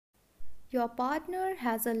Your partner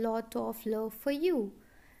has a lot of love for you.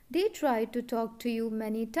 They try to talk to you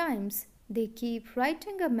many times. They keep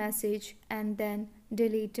writing a message and then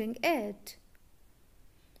deleting it.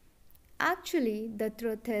 Actually, the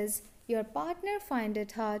truth is, your partner finds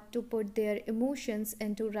it hard to put their emotions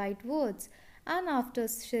into right words, and after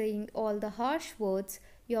saying all the harsh words,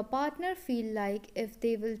 your partner feel like if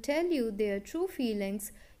they will tell you their true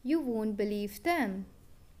feelings, you won't believe them.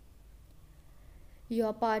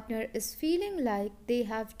 Your partner is feeling like they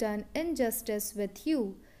have done injustice with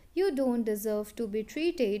you. You don't deserve to be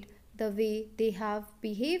treated the way they have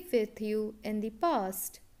behaved with you in the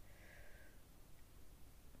past.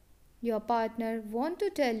 Your partner want to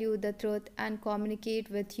tell you the truth and communicate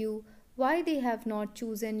with you why they have not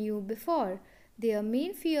chosen you before. Their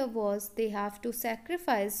main fear was they have to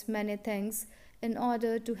sacrifice many things in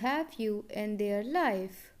order to have you in their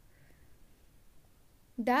life.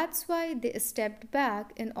 That's why they stepped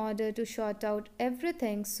back in order to sort out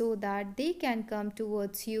everything so that they can come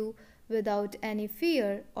towards you without any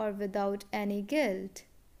fear or without any guilt.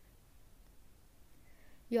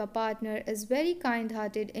 Your partner is very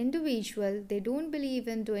kind-hearted individual. They don't believe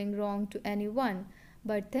in doing wrong to anyone.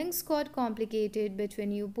 But things got complicated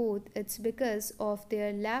between you both. It's because of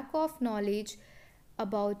their lack of knowledge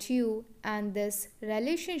about you and this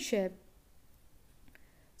relationship.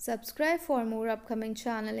 Subscribe for more upcoming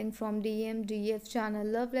channeling from DF channel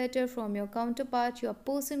Love Letter from your counterpart, your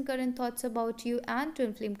person current thoughts about you and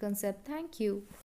twin flame concept. Thank you.